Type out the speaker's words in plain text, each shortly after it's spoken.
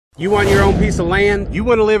You want your own piece of land? You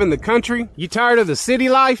want to live in the country? You tired of the city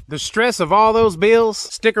life? The stress of all those bills?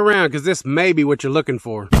 Stick around, because this may be what you're looking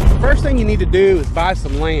for. First thing you need to do is buy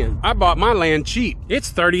some land. I bought my land cheap. It's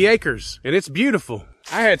 30 acres, and it's beautiful.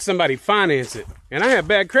 I had somebody finance it, and I had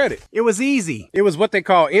bad credit. It was easy. It was what they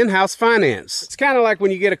call in-house finance. It's kind of like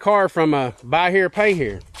when you get a car from a buy here, pay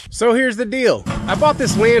here. So here's the deal. I bought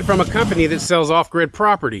this land from a company that sells off-grid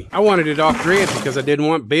property. I wanted it off-grid because I didn't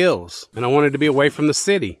want bills, and I wanted to be away from the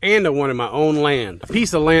city, and I wanted my own land, a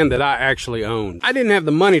piece of land that I actually owned. I didn't have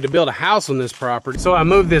the money to build a house on this property, so I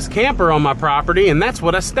moved this camper on my property, and that's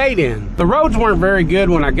what I stayed in. The roads weren't very good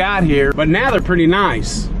when I got here, but now they're pretty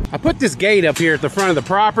nice. I put this gate up here at the front of the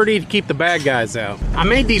property to keep the bad guys out. I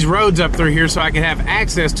made these roads up through here so I could have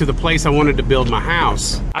access to the place I wanted to build my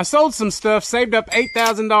house. I sold some stuff, saved up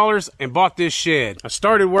 $8,000, and bought this shed. I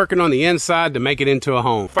started working on the inside to make it into a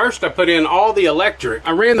home. First, I put in all the electric.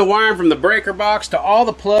 I ran the wiring from the breaker box to all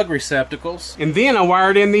the plug receptacles, and then I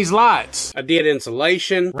wired in these lights. I did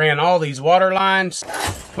insulation, ran all these water lines,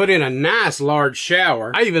 put in a nice large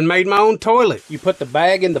shower. I even made my own toilet. You put the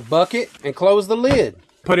bag in the bucket and close the lid.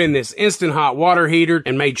 Put in this instant hot water heater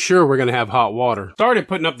and made sure we're gonna have hot water. Started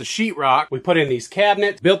putting up the sheetrock. We put in these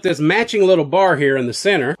cabinets, built this matching little bar here in the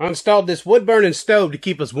center. I installed this wood burning stove to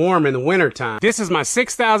keep us warm in the winter time. This is my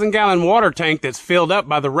 6,000 gallon water tank that's filled up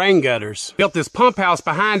by the rain gutters. Built this pump house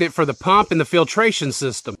behind it for the pump and the filtration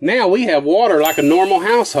system. Now we have water like a normal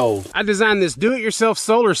household. I designed this do-it-yourself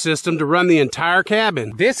solar system to run the entire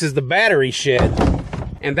cabin. This is the battery shed.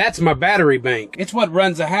 And that's my battery bank. It's what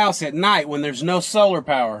runs the house at night when there's no solar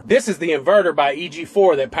power. This is the inverter by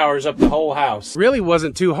EG4 that powers up the whole house. Really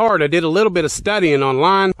wasn't too hard. I did a little bit of studying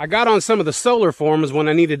online. I got on some of the solar forums when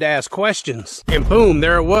I needed to ask questions. And boom,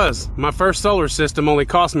 there it was. My first solar system only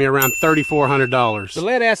cost me around $3,400. The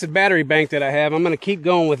lead acid battery bank that I have, I'm gonna keep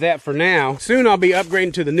going with that for now. Soon I'll be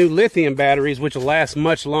upgrading to the new lithium batteries, which will last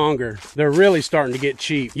much longer. They're really starting to get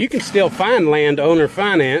cheap. You can still find land owner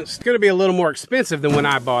finance. It's gonna be a little more expensive than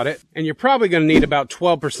when I bought it, and you're probably going to need about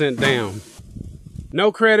 12% down.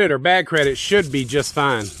 No credit or bad credit should be just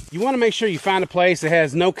fine. You want to make sure you find a place that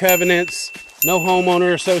has no covenants, no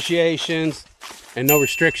homeowner associations, and no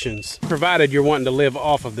restrictions, provided you're wanting to live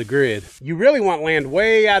off of the grid. You really want land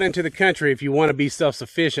way out into the country if you want to be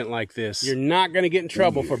self-sufficient like this. You're not going to get in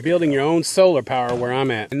trouble for building your own solar power where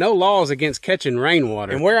I'm at. And no laws against catching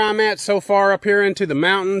rainwater. And where I'm at so far up here into the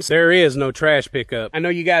mountains, there is no trash pickup. I know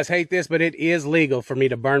you guys hate this, but it is legal for me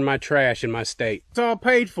to burn my trash in my state. It's all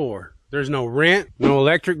paid for. There's no rent, no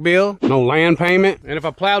electric bill, no land payment. And if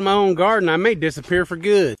I plowed my own garden, I may disappear for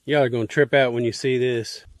good. Y'all are going to trip out when you see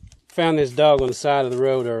this. Found this dog on the side of the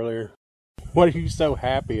road earlier. What are you so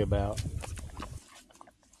happy about?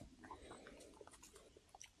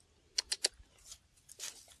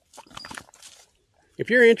 If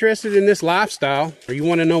you're interested in this lifestyle, or you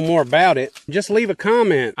want to know more about it, just leave a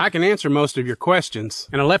comment. I can answer most of your questions.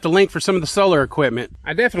 And I left a link for some of the solar equipment.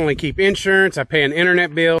 I definitely keep insurance, I pay an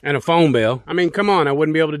internet bill, and a phone bill. I mean, come on, I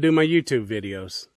wouldn't be able to do my YouTube videos.